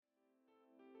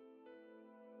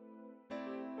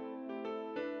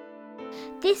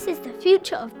This is the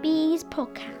Future of Bees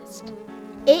podcast.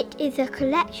 It is a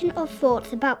collection of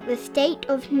thoughts about the state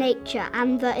of nature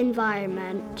and the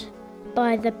environment.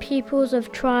 By the pupils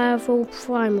of Triaval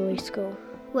Primary School,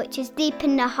 which is deep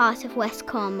in the heart of West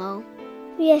Cornwall.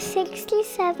 We are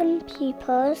 67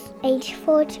 pupils, aged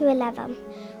 4 to 11.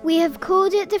 We have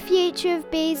called it the Future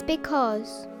of Bees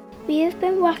because we have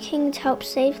been working to help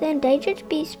save the endangered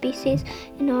bee species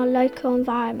in our local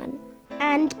environment.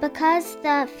 And because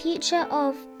the future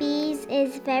of bees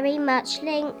is very much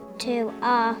linked to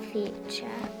our future.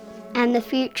 And the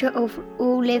future of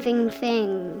all living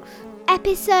things.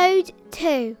 Episode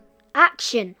 2.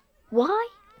 Action. Why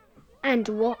and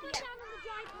what?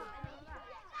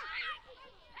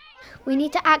 We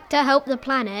need to act to help the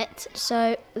planet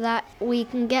so that we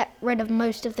can get rid of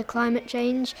most of the climate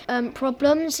change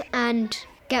problems and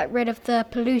get rid of the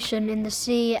pollution in the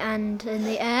sea and in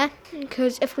the air.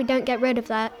 Because if we don't get rid of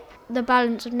that, the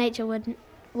balance of nature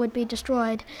would be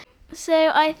destroyed.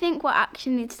 So I think what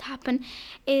actually needs to happen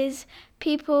is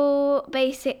people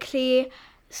basically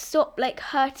stop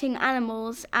hurting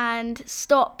animals and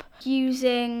stop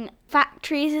using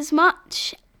factories as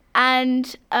much,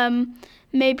 and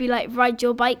maybe ride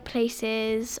your bike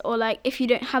places, or if you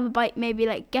don't have a bike,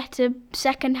 maybe get a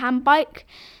second-hand bike,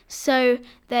 so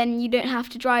then you don't have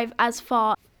to drive as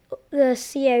far. The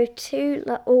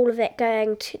CO2, all of it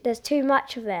there's too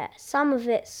much of it. Some of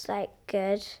it's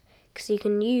good because you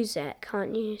can use it,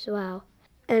 can't you, as well?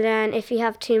 And then if you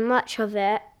have too much of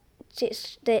it,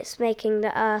 it's making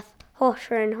the earth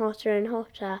hotter and hotter and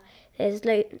hotter. There's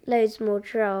loads more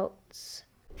droughts.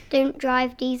 Don't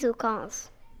drive diesel cars.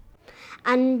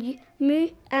 And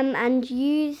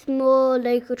use more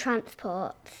local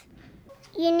transport.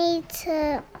 You need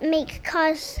to make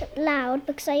cars loud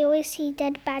because I always see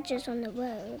dead badgers on the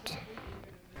road.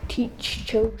 Teach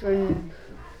children,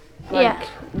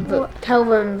 tell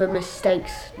them the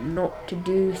mistakes not to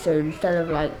do so instead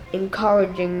of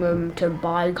encouraging them to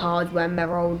buy cars when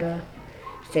they're older.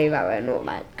 Say that they're not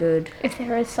that good. If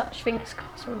there is such thing as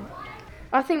cars or not.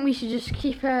 I think we should just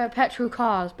keep petrol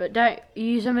cars, but don't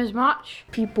use them as much.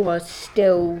 People are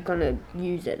still gonna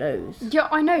use it, those. Yeah,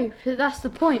 I know, but that's the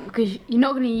point, because you're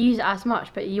not going to use it as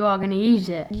much, but you are going to use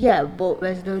it. Yeah, but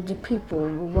there's loads of people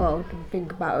in the world, and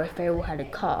think about if they all had a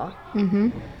car,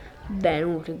 then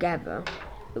all together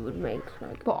it would make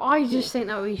But I just think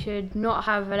that we should not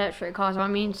have electric cars. I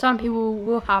mean, some people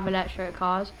will have electric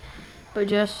cars, but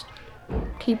just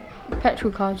keep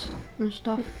petrol cars and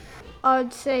stuff.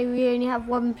 I'd say we only have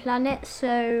one planet,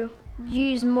 so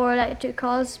use more electric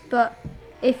cars. But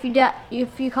if you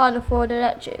can't afford an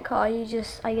electric car, I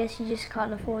guess you just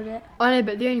can't afford it. I know,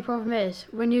 but the only problem is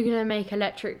when you're gonna make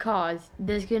electric cars,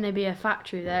 there's gonna be a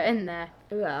factory there in there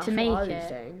to make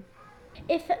it.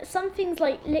 If something's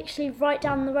literally right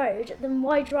down the road, then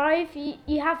why drive?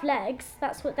 You have legs.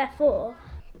 That's what they're for.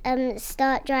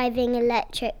 Start driving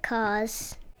electric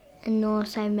cars. And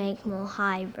also make more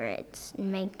hybrids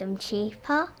and make them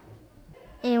cheaper.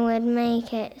 It would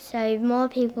make it so more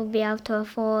people would be able to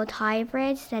afford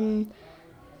hybrids,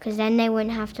 because then they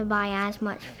wouldn't have to buy as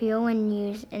much fuel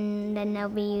and then they'll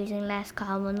be using less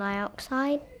carbon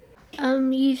dioxide.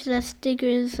 Use less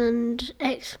diggers and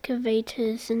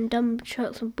excavators and dump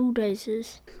trucks and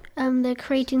bulldozers. They're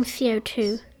creating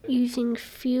CO2 using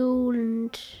fuel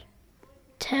and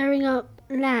tearing up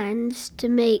lands to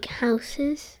make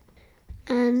houses.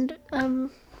 And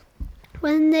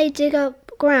when they dig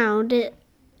up ground, it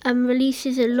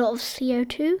releases a lot of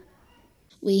CO2.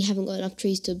 We haven't got enough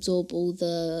trees to absorb all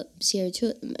the CO2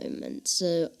 at the moment,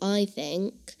 so I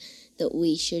think that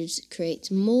we should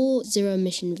create more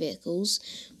zero-emission vehicles.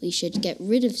 We should get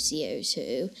rid of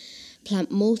CO2,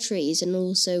 plant more trees, and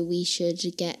also we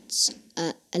should get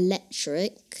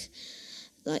electric,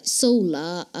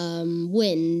 solar,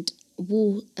 wind,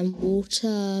 and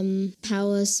water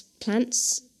power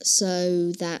plants,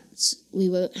 so that we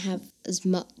won't have as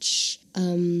much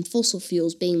fossil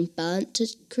fuels being burnt to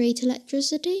create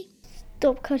electricity.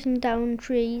 Stop cutting down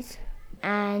trees.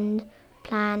 And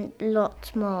plant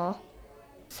lots more.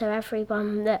 So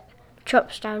everyone that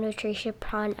chops down a tree should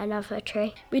plant another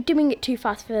tree. We're doing it too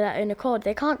fast for their own accord.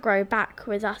 They can't grow back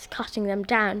with us cutting them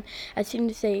down. As soon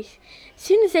as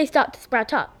they start to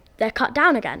sprout up, they're cut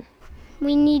down again.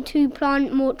 We need to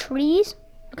plant more trees.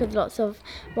 Because lots of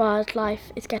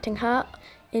wildlife is getting hurt,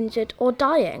 injured or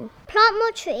dying. Plant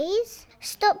more trees,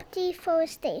 stop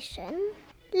deforestation,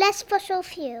 less fossil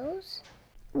fuels.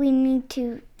 We need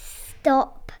to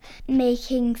stop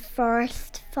making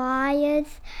forest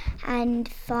fires and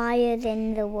fires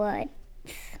in the woods.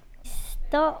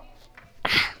 Stop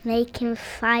making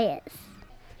fires.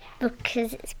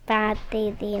 Because it's bad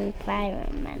for the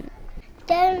environment.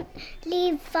 Don't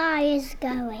leave fires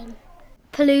going.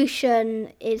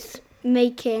 Pollution is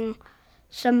making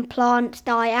some plants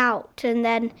die out, and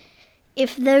then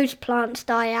if those plants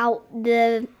die out,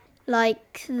 the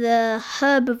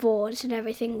herbivores and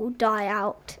everything will die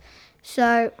out.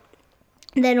 So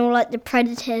then all the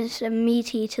predators and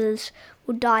meat eaters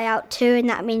will die out too, and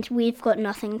that means we've got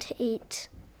nothing to eat.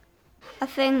 I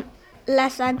think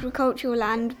less agricultural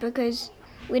land, because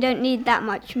we don't need that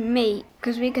much meat,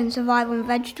 because we can survive on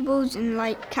vegetables, and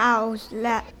cows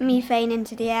let methane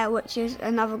into the air, which is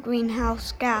another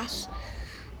greenhouse gas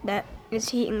that is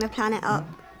heating the planet up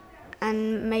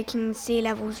and making sea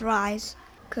levels rise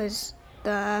because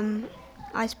the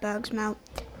icebergs melt.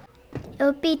 It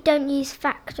would be don't use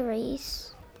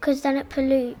factories, because then it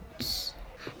pollutes.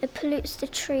 It pollutes the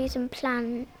trees and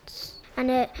plants, and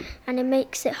it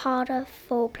makes it harder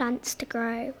for plants to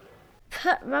grow.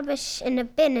 Put rubbish in a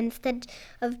bin instead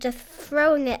of just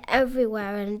throwing it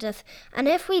everywhere, and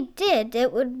if we did,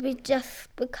 it would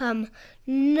just become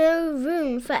no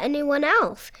room for anyone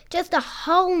else. Just a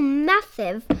whole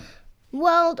massive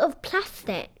world of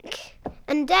plastic.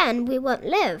 And then we won't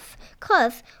live,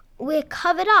 because we're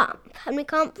covered up and we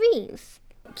can't breathe.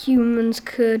 Humans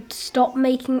could stop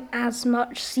making as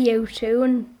much CO2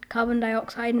 and carbon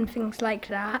dioxide and things like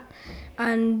that,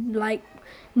 and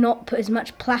not put as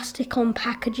much plastic on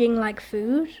packaging like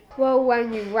food. Well,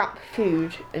 when you wrap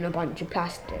food in a bunch of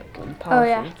plastic and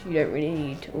parcels, you don't really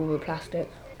need all the plastic.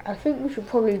 I think we should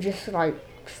probably just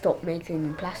stop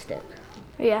making plastic.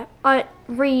 Yeah, I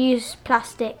reuse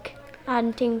plastic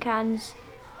and tin cans.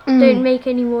 Don't make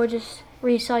any more, just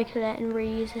recycle it and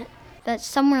reuse it. There's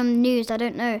somewhere on the news, I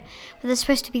don't know, but there's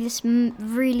supposed to be this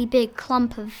really big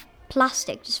clump of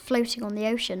plastic just floating on the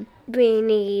ocean. We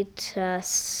need to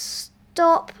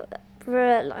stop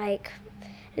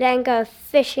letting go of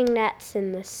fishing nets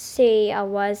in the sea,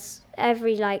 otherwise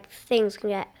every things can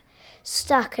get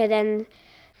stuck. And then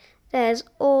there's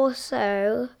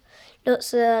also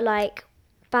lots of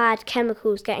bad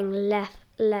chemicals getting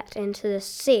let into the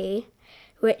sea,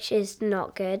 which is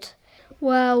not good.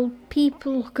 Well,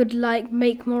 people could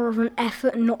make more of an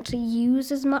effort not to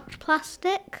use as much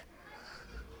plastic.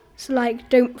 So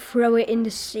don't throw it in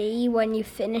the sea when you've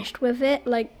finished with it,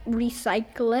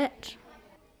 recycle it.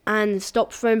 And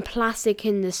stop throwing plastic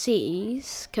in the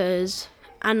seas, because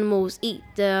animals eat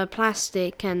the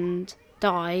plastic and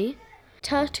die.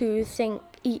 Turtles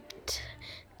eat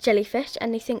jellyfish,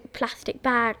 and they think plastic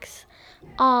bags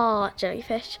are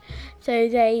jellyfish, so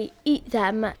they eat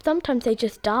them. Sometimes they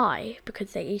just die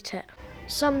because they eat it.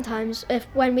 Sometimes,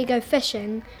 when we go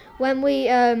fishing, when we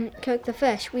cook the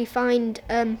fish, we find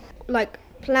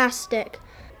plastic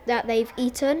that they've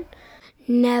eaten.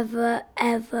 Never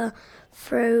ever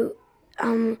throw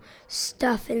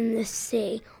stuff in the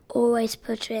sea. Always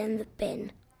put it in the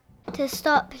bin. To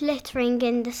stop littering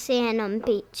in the sea and on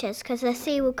beaches, because the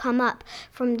sea will come up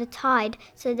from the tide,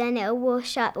 so then it'll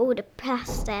wash up all the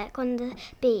plastic on the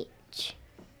beach.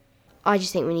 I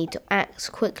just think we need to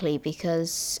act quickly,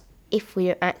 because if we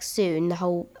don't act soon, the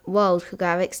whole world could go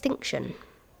out of extinction.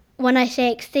 When I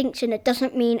say extinction, it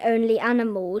doesn't mean only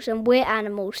animals, and we're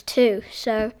animals too,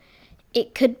 so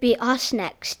it could be us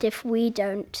next if we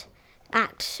don't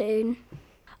act soon.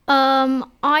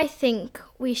 I think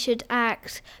we should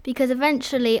act, because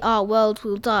eventually our world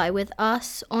will die with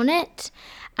us on it,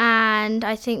 and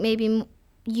I think maybe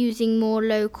using more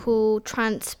local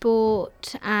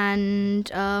transport and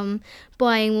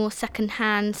buying more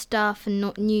second-hand stuff and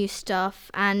not new stuff,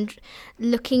 and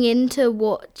looking into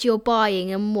what you're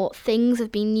buying and what things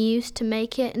have been used to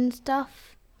make it and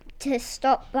stuff. To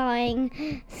stop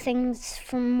buying things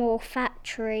from more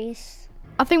factories.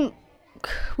 I think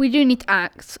we do need to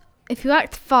act. If you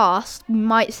act fast, we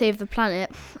might save the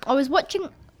planet. I was watching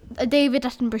a David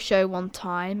Attenborough show one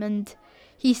time, and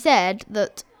he said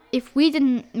that if we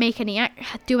didn't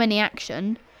do any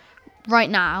action right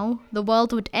now, the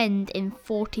world would end in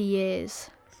 40 years.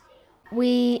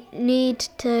 We need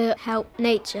to help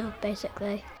nature,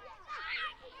 basically.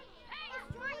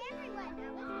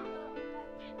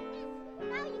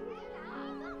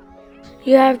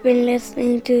 You have been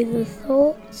listening to the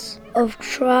thoughts of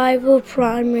tribal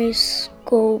primary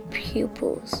school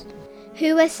pupils,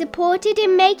 who were supported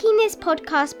in making this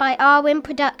podcast by Arwin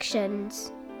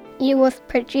Productions. It was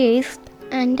produced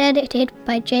and edited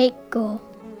by Jake Gore.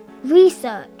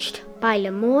 Researched by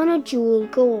Lamorna Jewel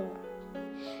Gore.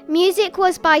 Music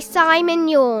was by Simon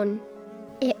Yorn.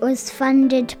 It was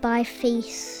funded by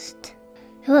Feast,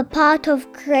 who are part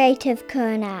of Creative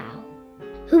Cornell,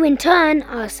 who in turn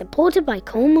are supported by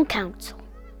Cornwall Council.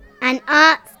 and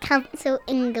Arts Council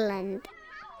England.